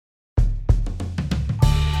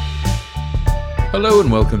Hello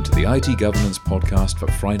and welcome to the IT Governance Podcast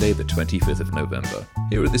for Friday the 25th of November.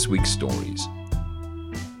 Here are this week's stories.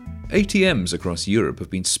 ATMs across Europe have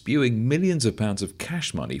been spewing millions of pounds of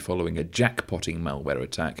cash money following a jackpotting malware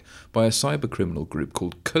attack by a cybercriminal group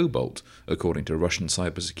called Cobalt, according to Russian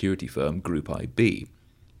cybersecurity firm Group IB.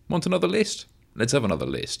 Want another list? Let's have another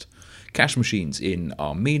list. Cash machines in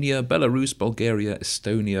Armenia, Belarus, Bulgaria,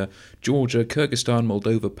 Estonia, Georgia, Kyrgyzstan,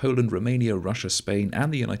 Moldova, Poland, Romania, Russia, Spain,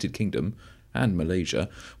 and the United Kingdom and Malaysia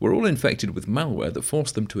were all infected with malware that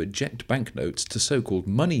forced them to eject banknotes to so-called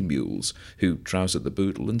money mules who trousered the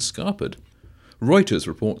boodle and scarpered. Reuters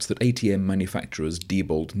reports that ATM manufacturers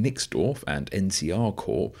Diebold Nixdorf and NCR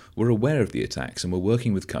Corp were aware of the attacks and were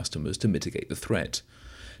working with customers to mitigate the threat.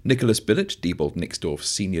 Nicholas Billet, Diebold Nixdorf's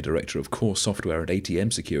senior director of core software and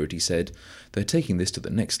ATM security, said they're taking this to the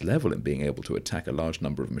next level in being able to attack a large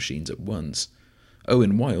number of machines at once.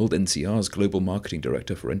 Owen Wild, NCR's global marketing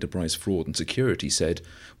director for enterprise fraud and security, said,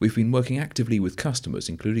 "We've been working actively with customers,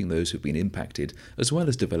 including those who've been impacted, as well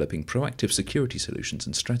as developing proactive security solutions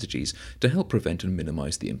and strategies to help prevent and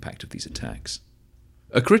minimize the impact of these attacks."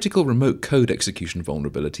 A critical remote code execution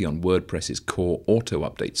vulnerability on WordPress's core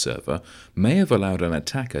auto-update server may have allowed an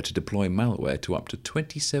attacker to deploy malware to up to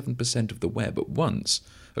 27% of the web at once,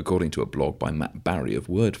 according to a blog by Matt Barry of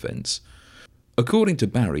WordFence. According to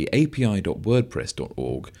Barry,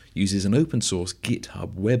 api.wordpress.org uses an open-source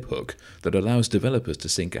GitHub webhook that allows developers to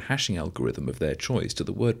sync a hashing algorithm of their choice to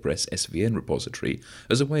the WordPress SVN repository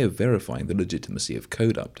as a way of verifying the legitimacy of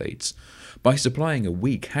code updates. By supplying a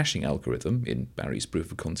weak hashing algorithm, in Barry's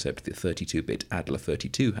proof of concept the 32-bit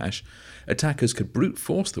Adler32 hash, attackers could brute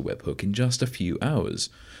force the webhook in just a few hours.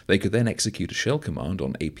 They could then execute a shell command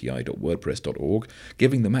on api.wordpress.org,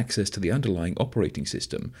 giving them access to the underlying operating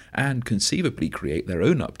system, and conceivably create their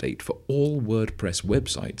own update for all WordPress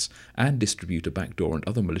websites and distribute a backdoor and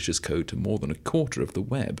other malicious code to more than a quarter of the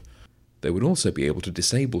web. They would also be able to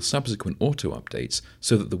disable subsequent auto-updates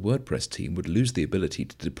so that the WordPress team would lose the ability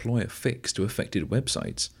to deploy a fix to affected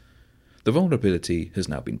websites. The vulnerability has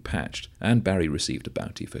now been patched, and Barry received a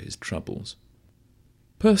bounty for his troubles.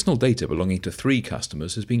 Personal data belonging to 3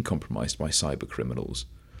 customers has been compromised by cybercriminals.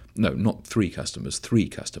 No, not 3 customers, 3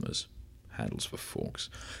 customers. Handles for forks.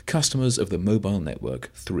 Customers of the mobile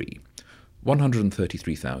network 3.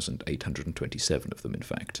 133,827 of them, in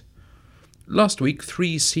fact. Last week,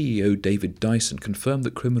 3's CEO David Dyson confirmed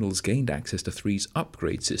that criminals gained access to 3's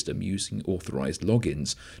upgrade system using authorized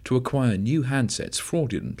logins to acquire new handsets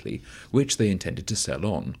fraudulently, which they intended to sell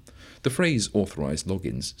on. The phrase authorized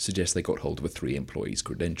logins suggests they got hold of a 3 employee's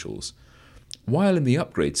credentials. While in the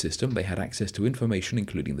upgrade system, they had access to information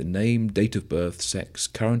including the name, date of birth, sex,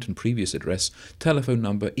 current and previous address, telephone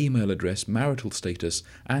number, email address, marital status,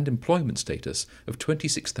 and employment status of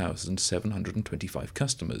 26,725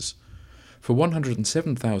 customers. For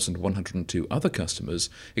 107,102 other customers,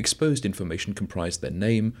 exposed information comprised their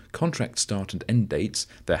name, contract start and end dates,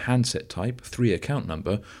 their handset type, 3 account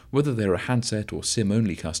number, whether they're a handset or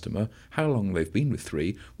SIM-only customer, how long they've been with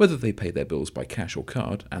 3, whether they pay their bills by cash or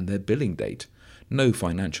card, and their billing date. No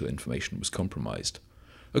financial information was compromised.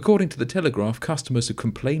 According to The Telegraph, customers have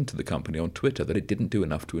complained to the company on Twitter that it didn't do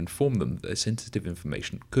enough to inform them that their sensitive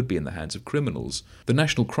information could be in the hands of criminals. The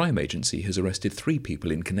National Crime Agency has arrested 3 people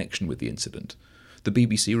in connection with the incident. The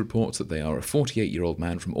BBC reports that they are a 48-year-old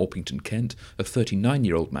man from Orpington, Kent, a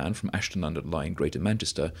 39-year-old man from Ashton-under-Lyne, Greater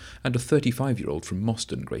Manchester, and a 35-year-old from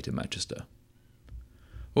Moston, Greater Manchester.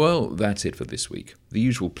 Well, that's it for this week. The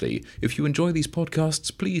usual plea, if you enjoy these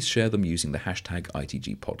podcasts, please share them using the hashtag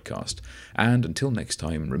ITGPodcast. And until next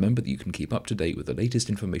time, remember that you can keep up to date with the latest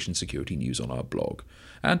information security news on our blog.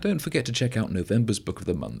 And don't forget to check out November's book of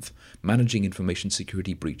the month, Managing Information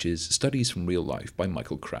Security Breaches, Studies from Real Life by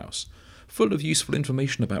Michael Kraus. Full of useful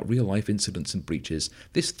information about real-life incidents and breaches,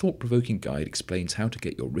 this thought-provoking guide explains how to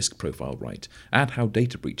get your risk profile right and how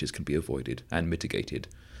data breaches can be avoided and mitigated.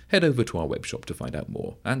 Head over to our webshop to find out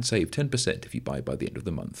more, and save 10% if you buy by the end of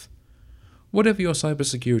the month. Whatever your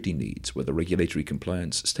cybersecurity needs, whether regulatory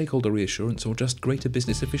compliance, stakeholder reassurance, or just greater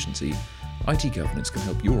business efficiency, IT Governance can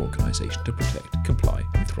help your organisation to protect, comply,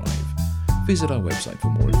 and thrive. Visit our website for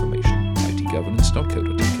more information,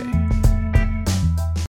 itgovernance.co.uk.